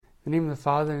In the name of the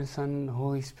Father, and the Son, and the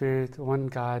Holy Spirit, one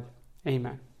God.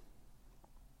 Amen.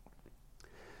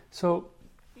 So,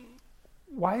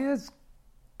 why does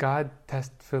God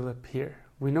test Philip here?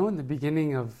 We know in the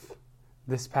beginning of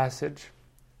this passage,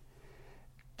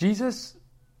 Jesus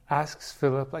asks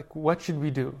Philip, what should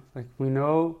we do? We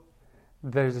know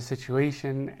there's a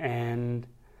situation and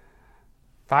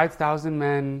 5,000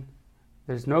 men,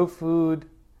 there's no food,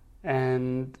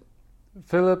 and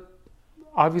Philip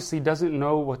obviously doesn't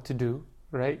know what to do,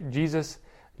 right? Jesus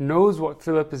knows what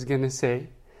Philip is going to say,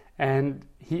 and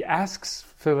he asks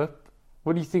Philip,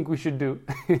 what do you think we should do?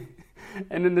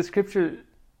 And then the scripture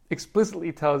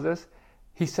explicitly tells us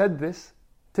he said this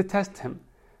to test him,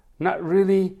 not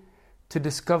really to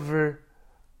discover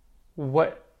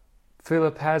what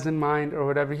Philip has in mind or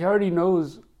whatever. He already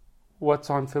knows what's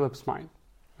on Philip's mind,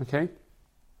 okay?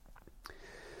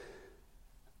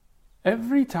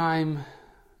 Every time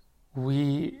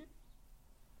we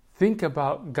think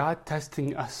about God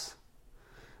testing us,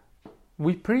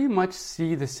 we pretty much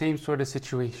see the same sort of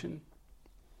situation.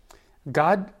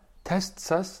 God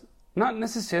tests us not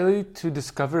necessarily to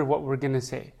discover what we're going to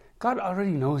say. God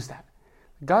already knows that.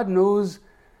 God knows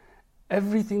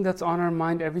everything that's on our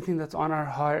mind, everything that's on our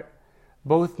heart,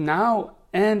 both now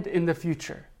and in the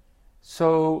future.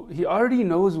 So He already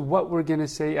knows what we're going to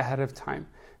say ahead of time.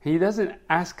 He doesn't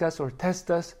ask us or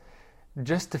test us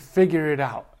just to figure it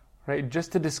out, right?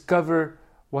 Just to discover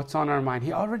what's on our mind.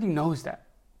 He already knows that.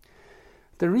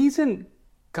 The reason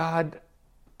God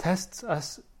tests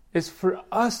us is for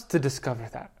us to discover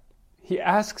that. He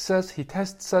asks us, He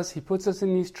tests us, He puts us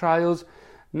in these trials,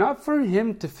 not for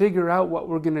Him to figure out what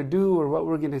we're going to do or what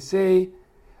we're going to say,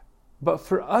 but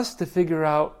for us to figure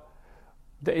out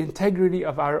the integrity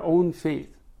of our own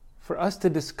faith, for us to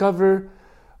discover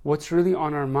what's really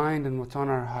on our mind and what's on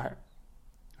our heart.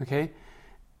 Okay?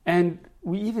 And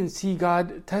we even see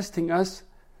God testing us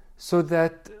so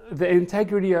that the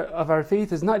integrity of our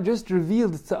faith is not just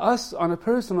revealed to us on a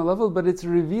personal level, but it's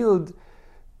revealed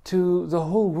to the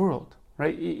whole world,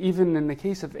 right? Even in the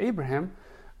case of Abraham,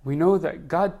 we know that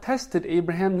God tested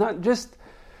Abraham not just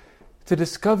to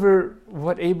discover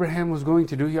what Abraham was going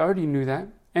to do, he already knew that,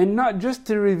 and not just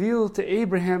to reveal to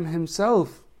Abraham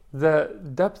himself the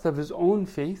depth of his own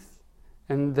faith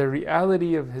and the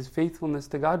reality of his faithfulness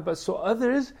to God, but so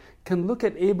others can look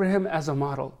at Abraham as a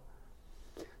model.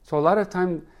 So a lot of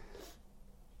time,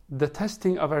 the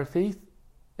testing of our faith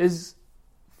is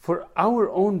for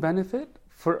our own benefit,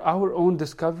 for our own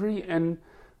discovery, and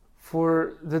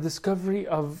for the discovery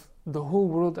of the whole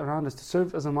world around us, to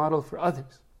serve as a model for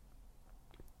others.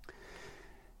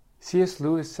 C.S.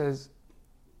 Lewis says,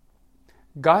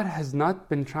 God has not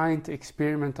been trying to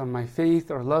experiment on my faith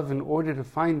or love in order to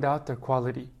find out their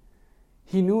quality.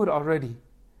 He knew it already.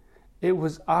 It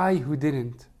was I who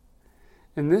didn't.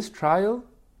 In this trial,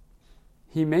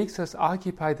 He makes us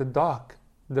occupy the dock,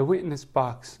 the witness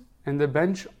box, and the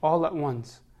bench all at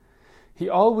once. He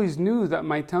always knew that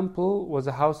my temple was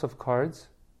a house of cards.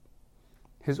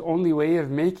 His only way of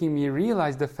making me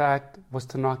realize the fact was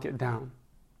to knock it down.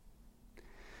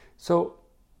 So,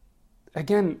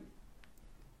 again,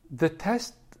 the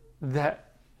test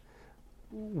that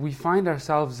we find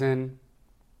ourselves in,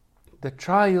 the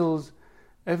trials,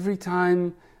 every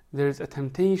time there's a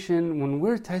temptation, when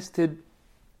we're tested,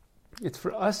 it's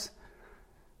for us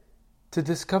to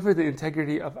discover the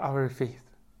integrity of our faith.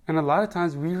 And a lot of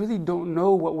times we really don't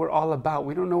know what we're all about.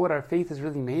 We don't know what our faith is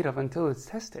really made of until it's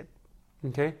tested.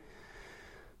 Okay?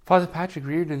 Father Patrick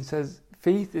Reardon says,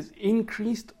 faith is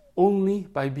increased only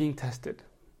by being tested.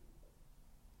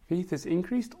 Faith is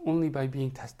increased only by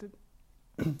being tested.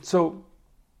 So,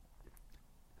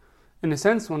 in a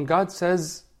sense, when God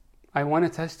says, I want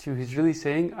to test you, He's really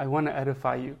saying, I want to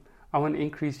edify you. I want to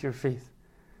increase your faith.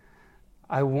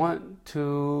 I want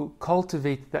to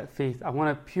cultivate that faith. I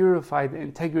want to purify the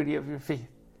integrity of your faith.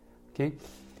 Okay?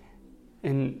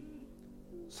 In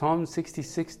Psalm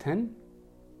 66:10,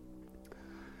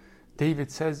 David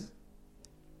says,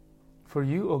 for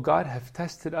you, O God, have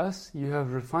tested us. You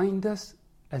have refined us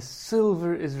as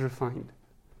silver is refined.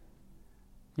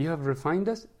 You have refined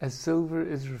us as silver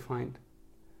is refined.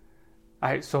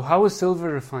 Alright, so how is silver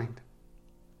refined?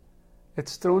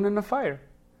 It's thrown in the fire,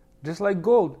 just like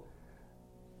gold.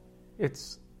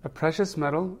 It's a precious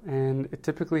metal, and it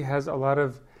typically has a lot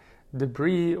of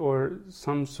debris or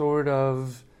some sort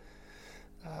of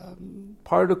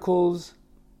particles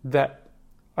that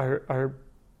are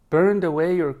burned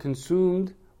away or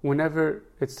consumed whenever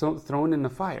it's thrown in the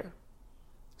fire.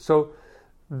 So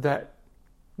that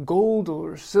gold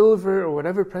or silver or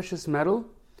whatever precious metal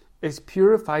is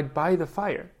purified by the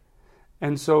fire.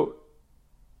 And so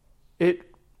it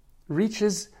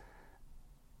reaches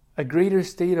a greater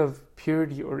state of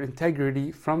purity or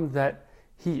integrity from that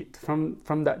heat,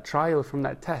 from that trial, from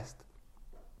that test.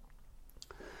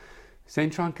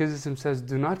 St. John Chrysostom says,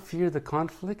 "Do not fear the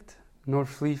conflict, nor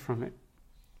flee from it.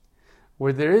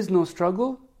 Where there is no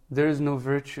struggle, there is no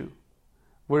virtue.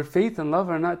 Where faith and love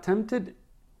are not tempted,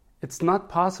 it's not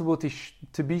possible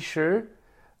to be sure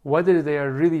whether they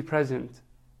are really present.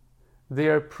 They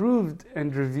are proved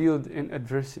and revealed in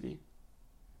adversity."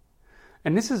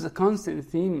 And this is a constant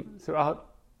theme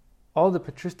throughout all the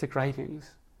patristic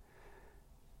writings.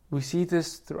 We see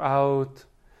this throughout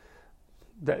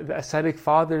the ascetic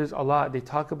fathers a lot. They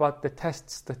talk about the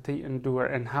tests that they endure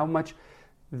and how much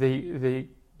they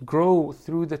grow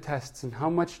through the tests and how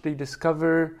much they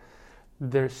discover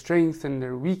their strengths and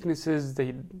their weaknesses.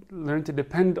 They learn to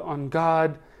depend on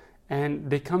God and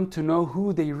they come to know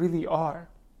who they really are.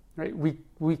 Right?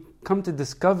 We come to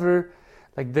discover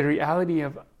like the reality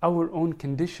of our own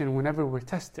condition whenever we're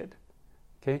tested.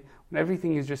 Okay? When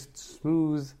everything is just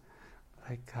smooth,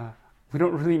 like we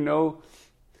don't really know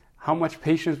how much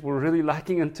patience we're really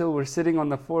lacking until we're sitting on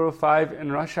the 405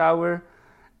 in rush hour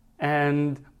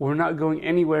and we're not going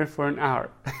anywhere for an hour.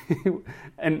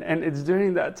 and it's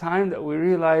during that time that we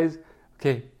realize,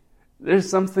 okay, there's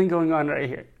something going on right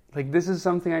here. Like this is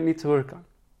something I need to work on.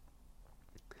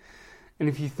 And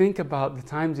if you think about the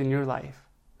times in your life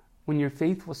when your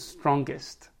faith was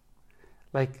strongest,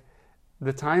 like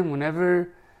the time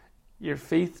whenever your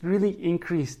faith really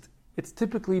increased, it's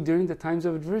typically during the times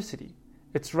of adversity.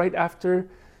 It's right after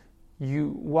you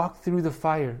walk through the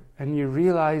fire and you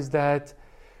realize that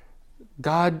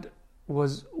God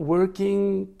was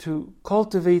working to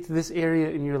cultivate this area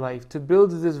in your life, to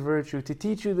build this virtue, to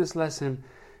teach you this lesson.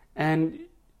 And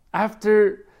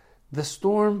after the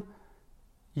storm,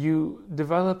 you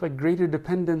develop a greater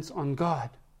dependence on God,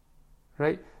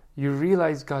 right? You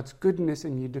realize God's goodness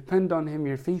and you depend on Him,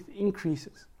 your faith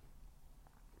increases.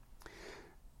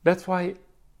 That's why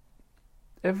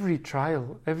every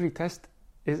trial, every test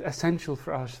is essential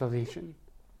for our salvation.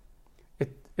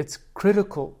 It's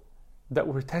critical that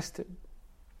we're tested.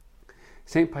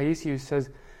 St. Paisius says,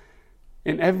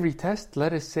 "In every test,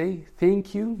 let us say,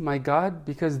 'Thank you, my God,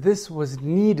 because this was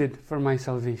needed for my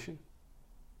salvation.'"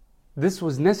 This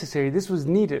was necessary, this was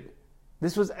needed,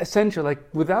 this was essential. Like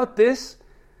without this,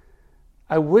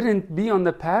 I wouldn't be on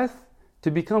the path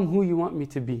to become who you want me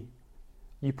to be.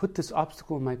 You put this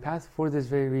obstacle in my path for this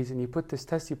very reason. You put this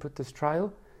test, you put this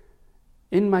trial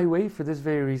in my way for this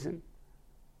very reason.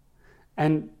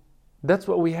 And that's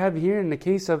what we have here in the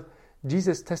case of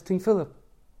Jesus testing Philip.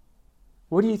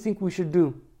 What do you think we should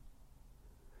do?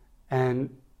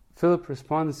 And Philip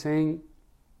responds saying,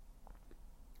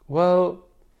 well,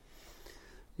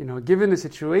 given the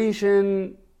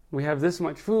situation, we have this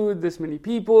much food, this many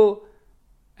people,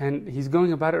 and he's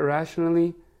going about it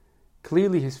rationally.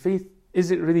 Clearly his faith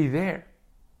isn't really there,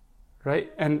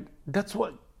 right? And that's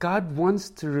what God wants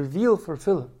to reveal for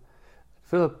Philip.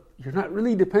 Philip, you're not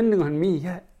really depending on me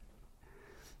yet.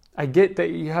 I get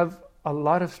that you have a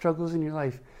lot of struggles in your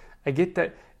life. I get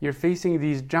that you're facing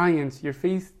these giants, you're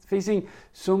facing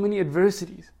so many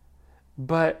adversities.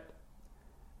 But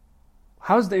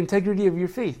how's the integrity of your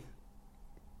faith?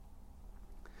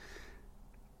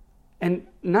 And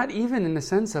not even in the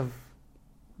sense of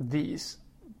these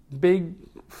big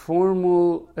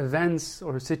formal events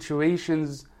or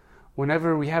situations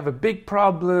whenever we have a big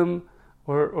problem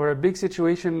or a big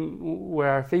situation where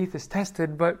our faith is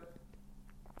tested, but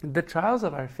the trials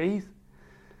of our faith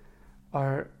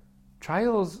are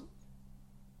trials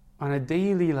on a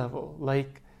daily level,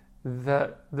 like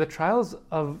the trials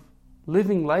of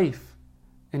living life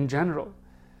in general,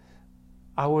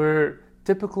 our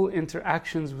typical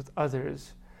interactions with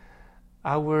others,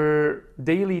 our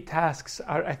daily tasks,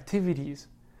 our activities.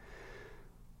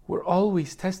 We're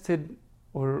always tested,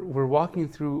 or we're walking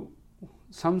through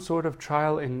some sort of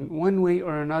trial in one way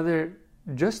or another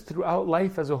just throughout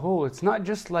life as a whole. It's not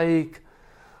just like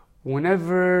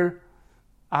whenever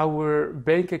our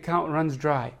bank account runs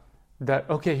dry that,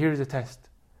 okay, here's a test.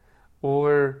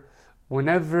 Or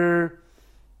whenever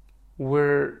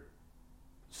we're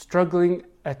struggling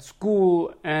at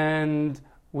school and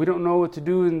we don't know what to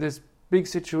do in this big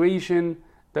situation,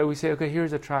 that we say, okay,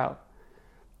 here's a trial.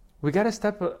 We got to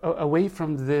step away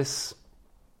from this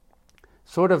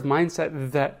sort of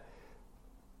mindset that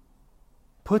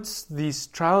puts these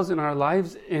trials in our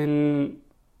lives in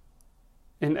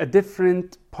a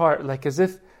different part, like as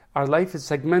if our life is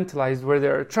segmentalized, where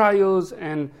there are trials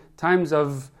and times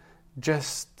of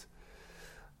just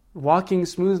walking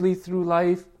smoothly through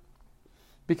life.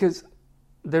 Because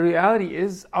the reality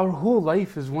is our whole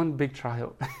life is one big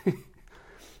trial.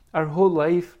 Our whole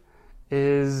life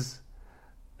is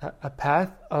a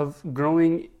path of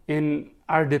growing in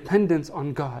our dependence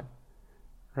on God,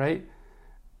 right?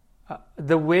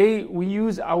 The way we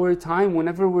use our time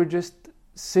whenever we're just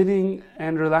sitting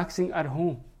and relaxing at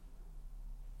home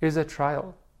is a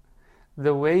trial.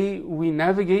 The way we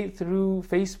navigate through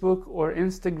Facebook or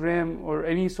Instagram or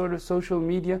any sort of social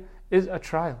media is a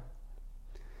trial.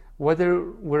 Whether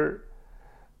we're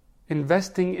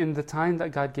investing in the time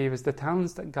that God gave us, the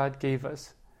talents that God gave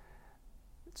us.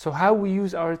 So how we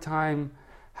use our time,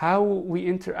 how we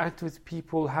interact with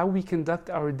people, how we conduct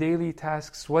our daily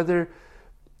tasks, whether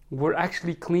we're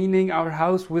actually cleaning our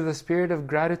house with a spirit of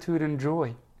gratitude and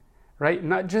joy, right?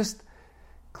 Not just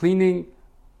cleaning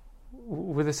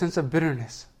with a sense of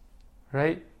bitterness,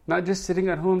 right? Not just sitting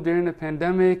at home during a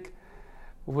pandemic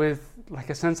with like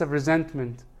a sense of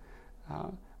resentment.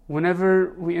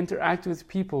 Whenever we interact with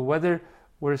people, whether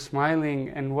we're smiling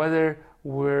and whether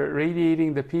we're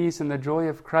radiating the peace and the joy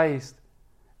of Christ,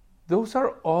 those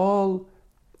are all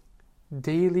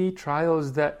daily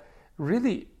trials that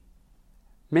really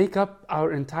make up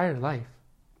our entire life.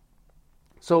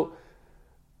 So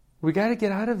we got to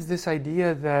get out of this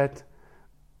idea that,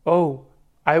 oh,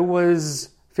 I was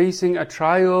facing a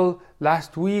trial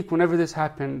last week whenever this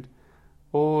happened,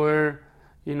 or,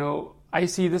 I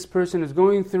see this person is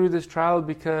going through this trial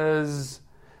because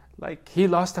like he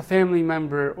lost a family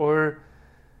member or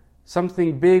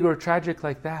something big or tragic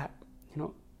like that.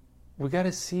 We got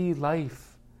to see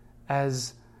life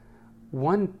as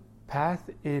one path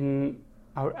in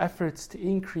our efforts to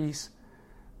increase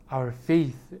our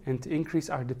faith and to increase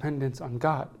our dependence on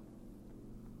God.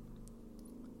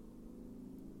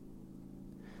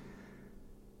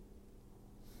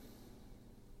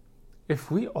 If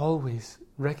we always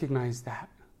recognize that,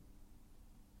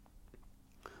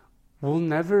 we'll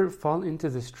never fall into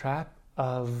this trap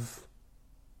of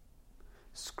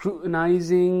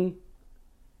scrutinizing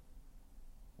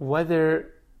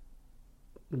whether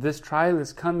this trial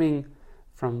is coming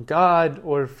from God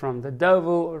or from the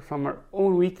devil or from our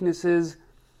own weaknesses,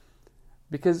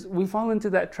 because we fall into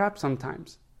that trap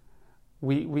sometimes.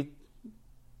 We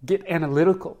get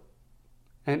analytical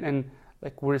and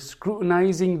like we're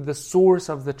scrutinizing the source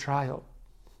of the trial,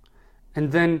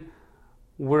 and then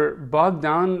we're bogged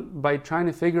down by trying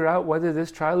to figure out whether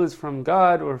this trial is from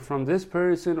God or from this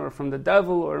person or from the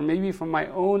devil or maybe from my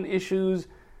own issues,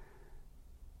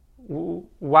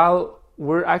 while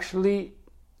we're actually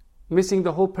missing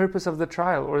the whole purpose of the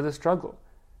trial or the struggle,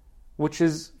 which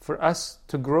is for us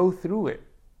to grow through it,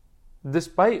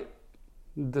 despite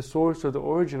the source or the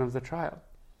origin of the trial,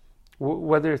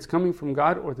 whether it's coming from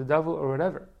God or the devil or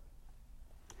whatever.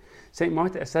 St.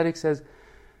 Mark the Ascetic says,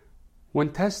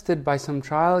 when tested by some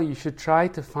trial, you should try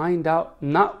to find out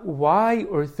not why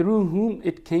or through whom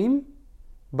it came,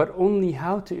 but only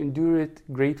how to endure it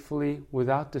gratefully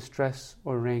without distress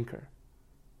or rancor.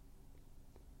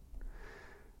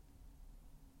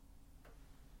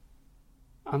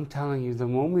 I'm telling you, the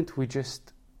moment we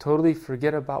just totally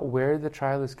forget about where the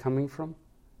trial is coming from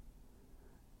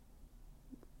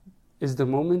is the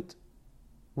moment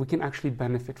we can actually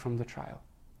benefit from the trial.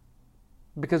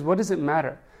 Because what does it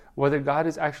matter whether God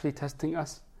is actually testing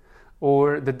us,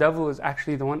 or the devil is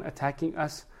actually the one attacking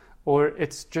us, or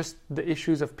it's just the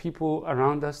issues of people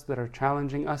around us that are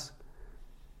challenging us?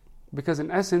 Because in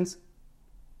essence,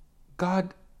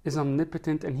 God is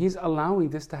omnipotent and He's allowing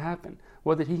this to happen.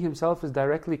 Whether He Himself is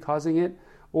directly causing it,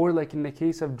 or like in the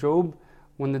case of Job,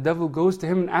 when the devil goes to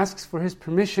him and asks for his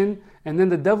permission, and then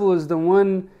the devil is the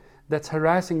one that's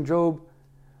harassing Job,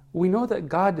 we know that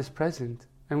God is present,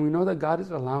 and we know that God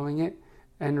is allowing it,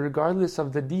 and regardless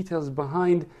of the details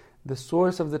behind the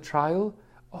source of the trial,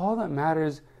 all that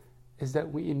matters is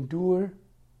that we endure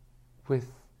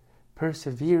with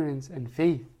perseverance and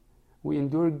faith. We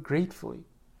endure gratefully.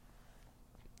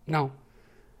 Now,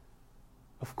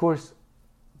 of course,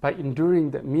 by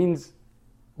enduring, that means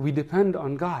we depend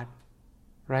on God,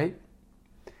 right?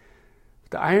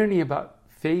 The irony about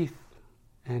faith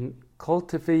and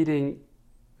cultivating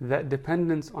that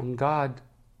dependence on God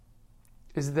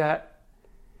is that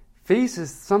faith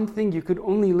is something you could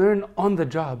only learn on the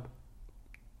job.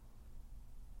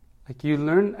 Like you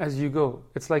learn as you go.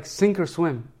 It's like sink or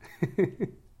swim.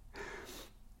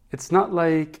 It's not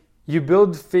like you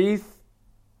build faith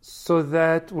so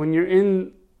that when you're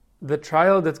in the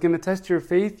trial that's going to test your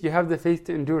faith, you have the faith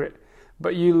to endure it.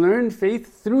 But you learn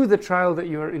faith through the trial that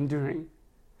you are enduring.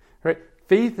 Right?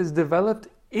 Faith is developed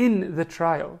in the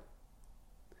trial.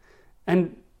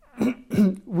 And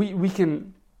we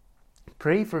can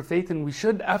pray for faith, and we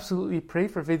should absolutely pray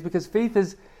for faith, because faith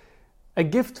is a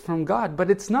gift from God,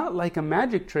 but it's not like a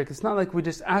magic trick. It's not like we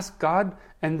just ask God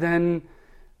and then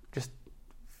just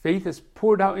faith is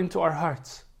poured out into our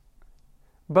hearts.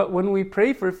 But when we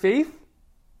pray for faith,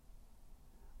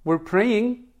 we're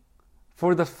praying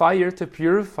for the fire to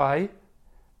purify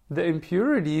the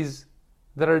impurities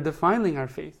that are defiling our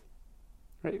faith.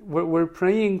 Right? We're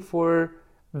praying for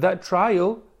that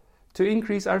trial to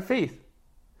increase our faith.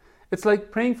 It's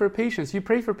like praying for patience. You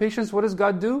pray for patience, what does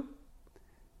God do?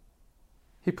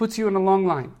 He puts you in a long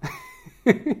line.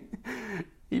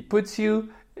 He puts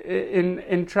you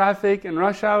in traffic and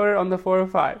rush hour on the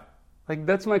 405. Like,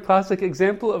 that's my classic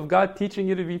example of God teaching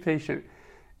you to be patient.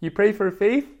 You pray for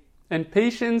faith and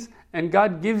patience, and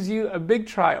God gives you a big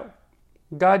trial.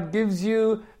 God gives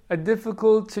you a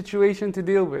difficult situation to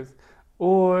deal with,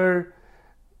 or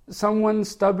someone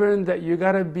stubborn that you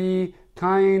gotta be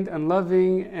kind and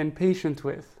loving and patient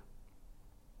with.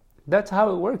 That's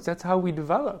how it works. That's how we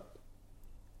develop.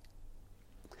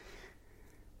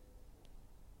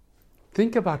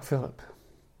 Think about Philip.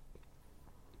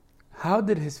 How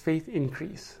did his faith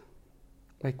increase?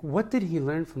 Like, what did he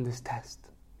learn from this test?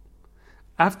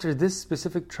 After this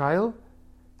specific trial,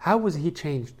 how was he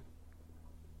changed?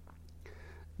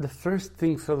 The first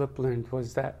thing Philip learned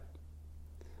was that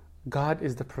God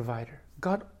is the provider.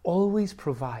 God always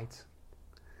provides.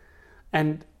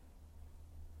 And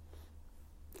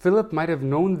Philip might have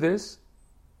known this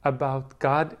about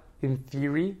God in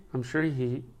theory. I'm sure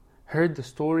he heard the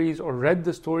stories or read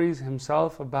the stories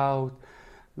himself about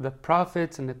the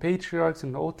prophets and the patriarchs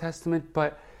in the Old Testament.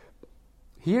 But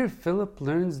here Philip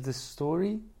learns this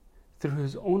story through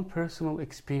his own personal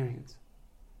experience.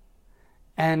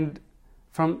 And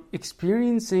from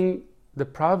experiencing the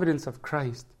providence of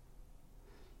Christ,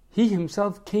 he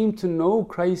himself came to know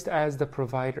Christ as the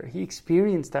provider. He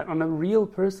experienced that on a real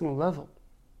personal level.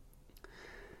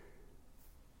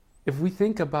 If we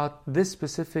think about this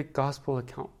specific gospel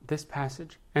account, this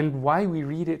passage, and why we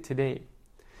read it today,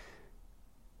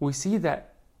 we see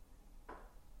that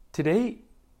today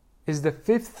is the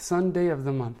 5th Sunday of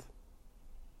the month.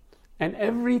 And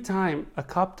every time a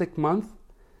Coptic month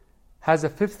has a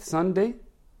 5th Sunday,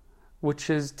 which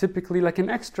is typically like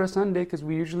an extra Sunday because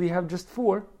we usually have just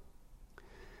 4,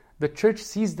 the church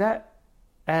sees that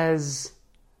as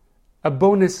a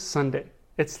bonus Sunday.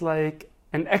 It's like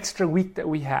an extra week that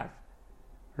we have,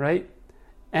 right?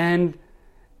 And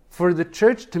for the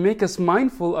church to make us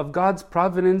mindful of God's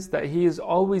providence, that He is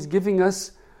always giving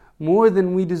us more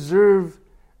than we deserve,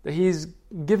 that He is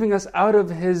giving us out of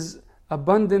His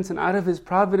abundance and out of His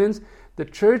providence, the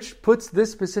church puts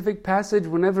this specific passage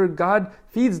whenever God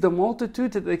feeds the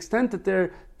multitude, to the extent that there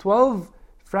are 12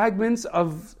 fragments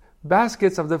of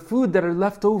baskets of the food that are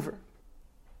left over.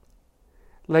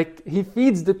 Like, He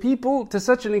feeds the people to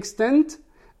such an extent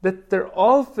that they're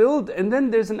all filled, and then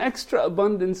there's an extra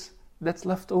abundance that's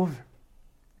left over.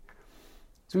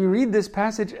 So we read this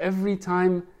passage every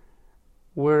time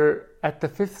we're at the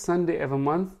 5th Sunday of a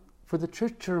month, for the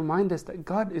church to remind us that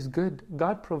God is good,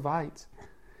 God provides.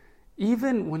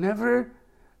 Even whenever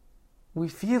we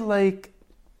feel like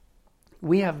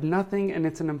we have nothing and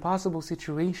it's an impossible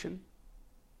situation.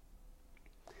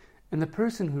 And the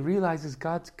person who realizes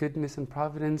God's goodness and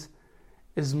providence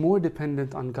is more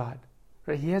dependent on God.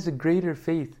 Right? He has a greater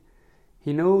faith.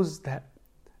 He knows that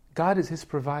God is his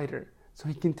provider. So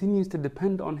he continues to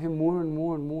depend on Him more and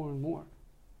more and more and more.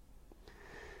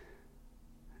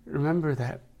 Remember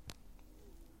that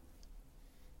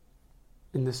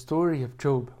in the story of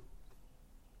Job,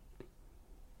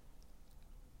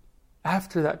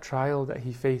 after that trial that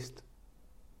he faced,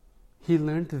 he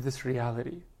learned this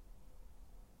reality.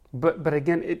 But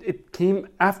again, it came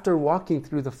after walking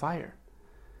through the fire.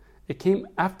 It came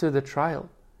after the trial.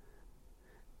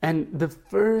 And the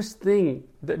first thing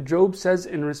that Job says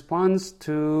in response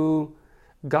to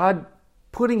God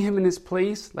putting him in his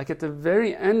place, like at the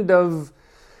very end of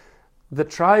the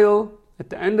trial, at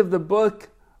the end of the book,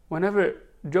 whenever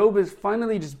Job is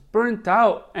finally just burnt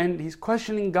out and he's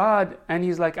questioning God and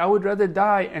he's like, I would rather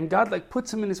die. And God like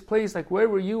puts him in his place, like, where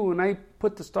were you when I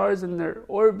put the stars in their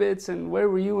orbits? And where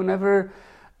were you whenever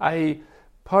I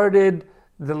parted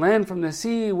the land from the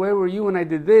sea? Where were you when I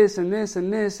did this and this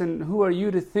and this? And who are you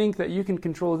to think that you can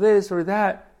control this or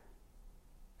that?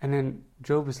 And then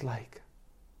Job is like,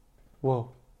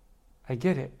 whoa, I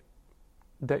get it.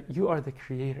 That you are the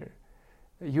creator.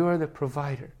 That you are the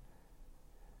provider.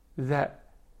 That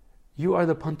you are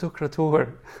the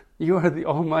Pantokrator. You are the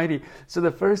Almighty. So the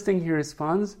first thing he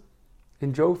responds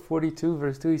in Job 42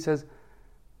 verse 2, he says,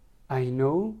 I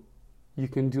know you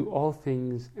can do all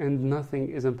things and nothing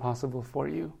is impossible for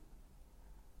you.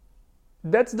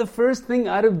 That's the first thing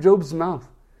out of Job's mouth.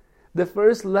 The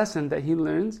first lesson that he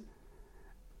learns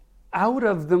out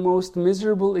of the most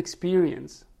miserable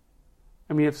experience.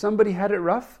 I mean, if somebody had it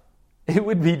rough, it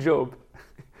would be Job.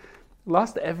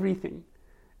 Lost everything.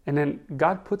 And then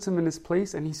God puts him in his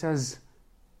place and he says,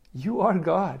 you are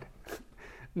God.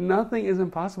 Nothing is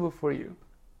impossible for you.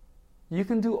 You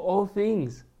can do all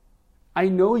things. I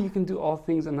know you can do all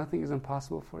things and nothing is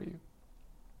impossible for you.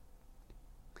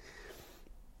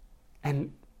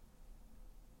 And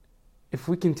if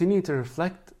we continue to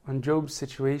reflect on Job's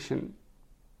situation,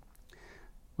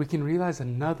 we can realize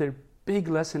another big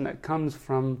lesson that comes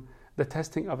from the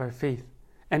testing of our faith.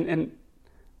 And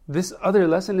this other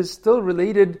lesson is still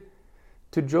related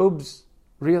to Job's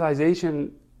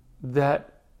realization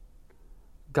that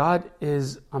God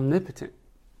is omnipotent.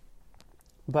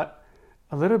 But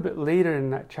a little bit later in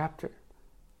that chapter,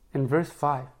 in verse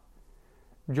 5,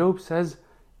 Job says,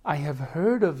 I have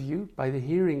heard of you by the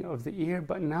hearing of the ear,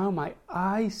 but now my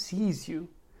eye sees you.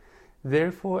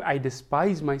 Therefore I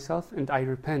despise myself and I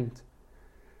repent.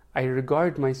 I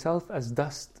regard myself as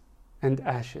dust and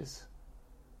ashes.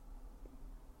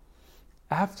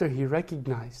 After he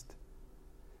recognized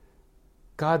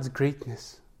God's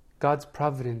greatness, God's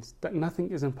providence, that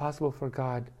nothing is impossible for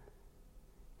God,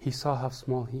 he saw how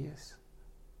small he is.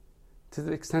 To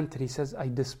the extent that he says, I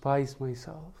despise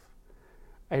myself.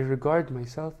 I regard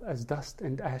myself as dust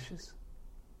and ashes.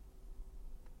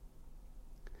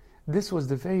 This was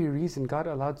the very reason God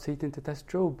allowed Satan to test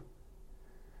Job.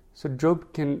 So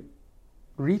Job can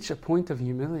reach a point of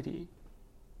humility,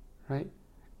 right?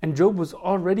 And Job was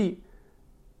already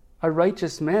a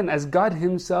righteous man, as God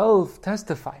himself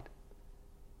testified.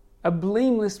 A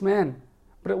blameless man.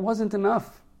 But it wasn't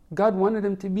enough. God wanted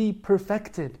him to be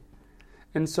perfected.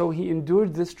 And so he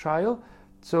endured this trial.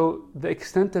 So the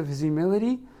extent of his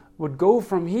humility would go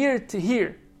from here to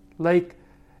here. Like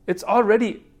it's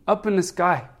already up in the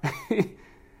sky.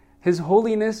 His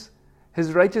holiness,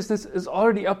 his righteousness is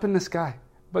already up in the sky.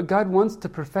 But God wants to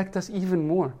perfect us even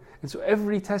more. And so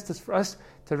every test is for us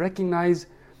to recognize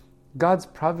God's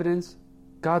providence,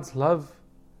 God's love,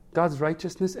 God's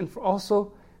righteousness, and for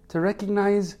also to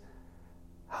recognize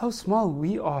how small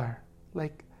we are,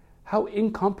 like how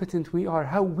incompetent we are,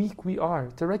 how weak we are,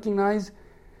 to recognize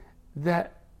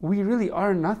that we really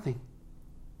are nothing.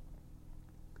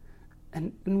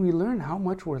 And we learn how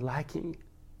much we're lacking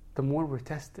the more we're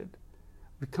tested.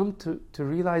 We come to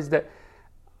realize that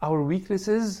our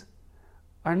weaknesses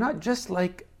are not just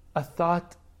like a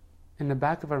thought in the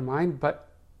back of our mind, but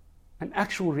an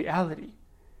actual reality.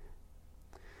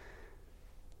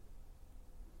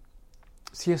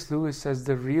 C.S. Lewis says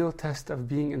the real test of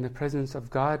being in the presence of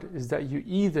God is that you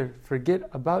either forget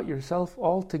about yourself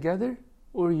altogether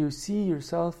or you see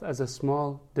yourself as a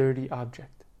small, dirty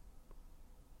object.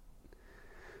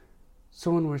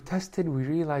 So when we're tested, we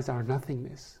realize our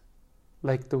nothingness.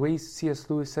 Like the way C.S.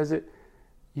 Lewis says it,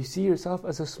 you see yourself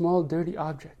as a small, dirty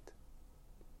object.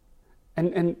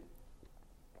 And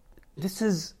this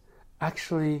is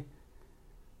actually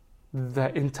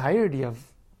the entirety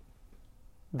of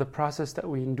the process that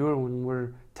we endure when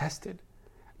we're tested.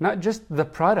 Not just the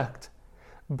product,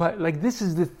 but like this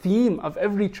is the theme of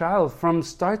every trial from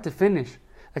start to finish.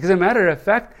 Like as a matter of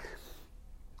fact,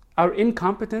 our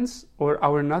incompetence or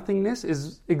our nothingness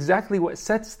is exactly what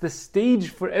sets the stage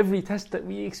for every test that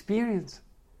we experience.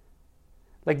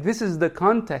 Like this is the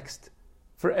context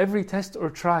for every test or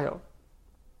trial.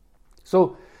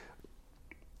 So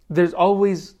there's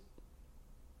always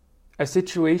a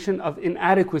situation of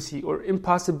inadequacy or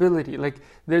impossibility. Like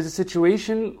there's a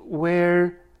situation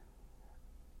where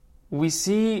we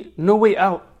see no way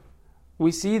out.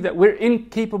 We see that we're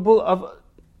incapable of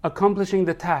accomplishing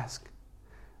the task.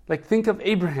 Like think of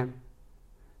Abraham.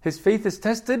 His faith is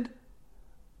tested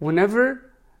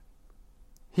whenever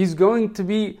he's going to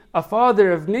be a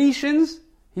father of nations.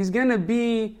 He's going to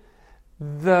be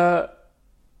the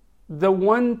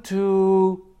one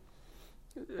to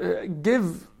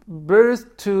give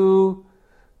birth to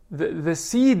the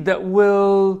seed that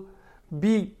will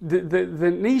be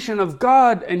the nation of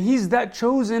God, and he's that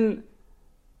chosen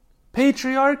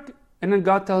patriarch, and then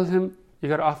God tells him, you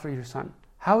got to offer your son.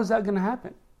 How is that going to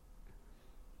happen?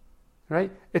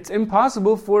 Right? It's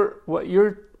impossible for what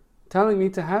you're telling me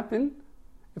to happen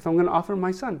if I'm going to offer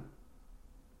my son.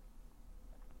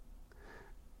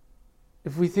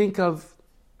 If we think of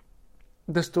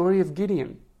the story of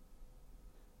Gideon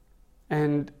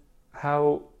and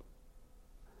how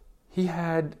he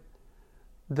had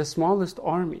the smallest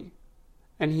army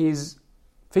and he's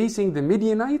facing the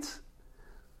Midianites,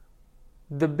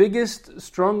 the biggest,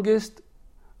 strongest,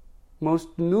 most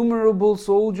numerable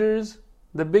soldiers,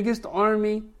 the biggest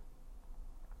army,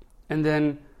 and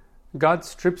then God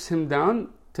strips him down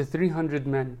to 300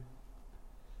 men.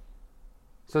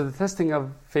 So the testing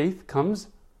of faith comes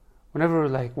whenever we're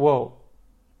like, whoa,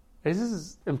 this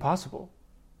is impossible.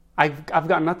 I've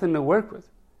got nothing to work with.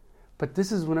 But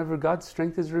this is whenever God's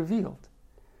strength is revealed.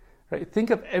 Right? Think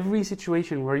of every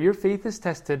situation where your faith is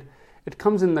tested. It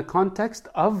comes in the context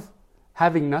of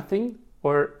having nothing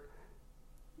or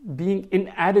being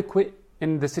inadequate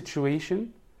in the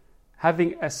situation,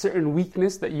 having a certain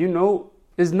weakness that you know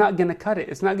is not going to cut it.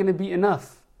 It's not going to be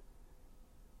enough.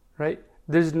 Right?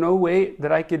 There's no way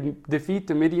that I could defeat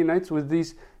the Midianites with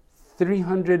these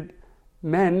 300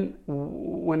 men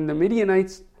when the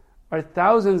Midianites are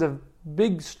thousands of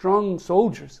big, strong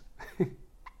soldiers.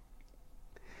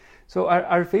 So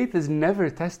our faith is never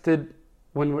tested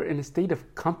when we're in a state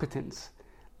of competence.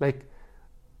 Like,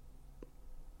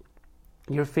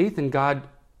 your faith in God,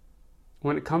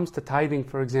 when it comes to tithing,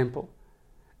 for example,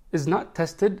 is not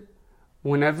tested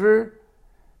whenever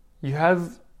you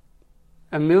have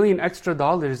 $1 million extra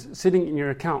sitting in your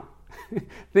account.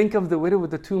 Think of the widow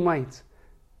with the 2 mites.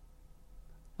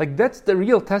 Like, that's the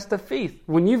real test of faith.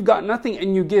 When you've got nothing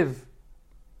and you give,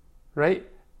 right?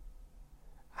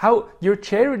 How your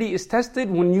charity is tested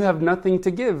when you have nothing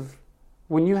to give,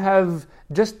 when you have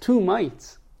just 2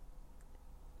 mites.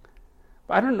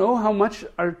 But I don't know how much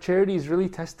our charity is really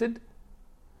tested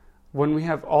when we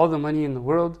have all the money in the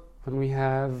world, when we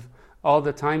have all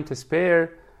the time to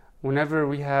spare, whenever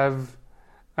we have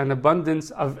an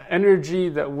abundance of energy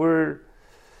that we're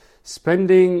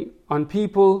spending on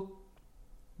people.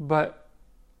 But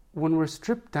when we're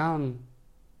stripped down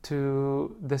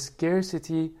to the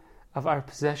scarcity of our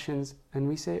possessions and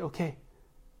we say, okay,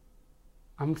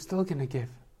 I'm still going to give.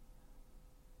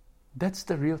 That's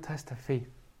the real test of faith.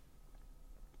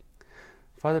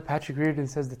 Father Patrick Reardon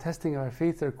says the testing of our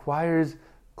faith requires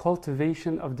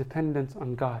cultivation of dependence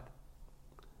on God.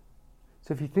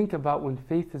 So if you think about when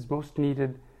faith is most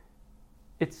needed,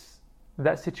 it's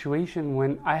that situation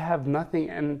when I have nothing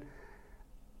and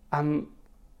I'm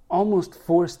almost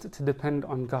forced to depend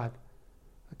on God.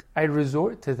 Like, I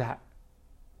resort to that.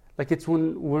 Like, it's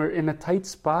when we're in a tight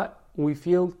spot, we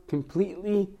feel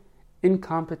completely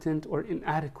incompetent or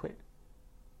inadequate.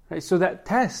 Right? So that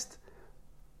test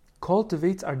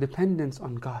cultivates our dependence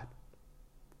on God.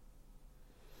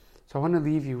 So I want to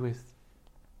leave you with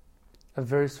a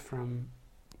verse from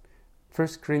 1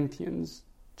 Corinthians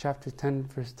chapter 10,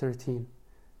 verse 13.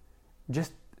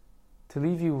 Just to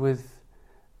leave you with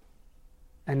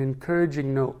an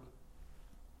encouraging note.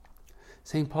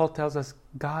 St. Paul tells us,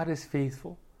 God is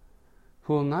faithful,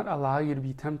 who will not allow you to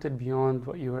be tempted beyond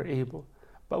what you are able,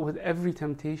 but with every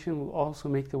temptation will also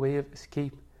make the way of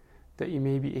escape, that you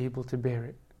may be able to bear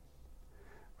it.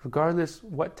 Regardless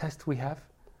what test we have,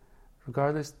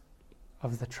 regardless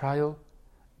of the trial,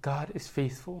 God is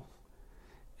faithful.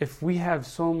 If we have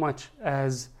so much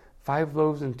as 5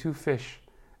 loaves and 2 fish,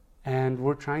 and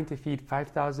we're trying to feed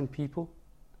 5,000 people,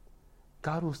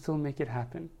 God will still make it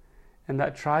happen. And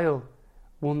that trial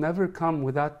will never come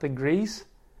without the grace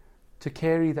to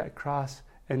carry that cross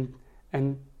and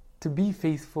to be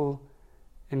faithful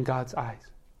in God's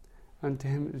eyes. Unto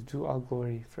Him is due all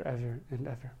glory forever and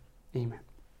ever. Amen.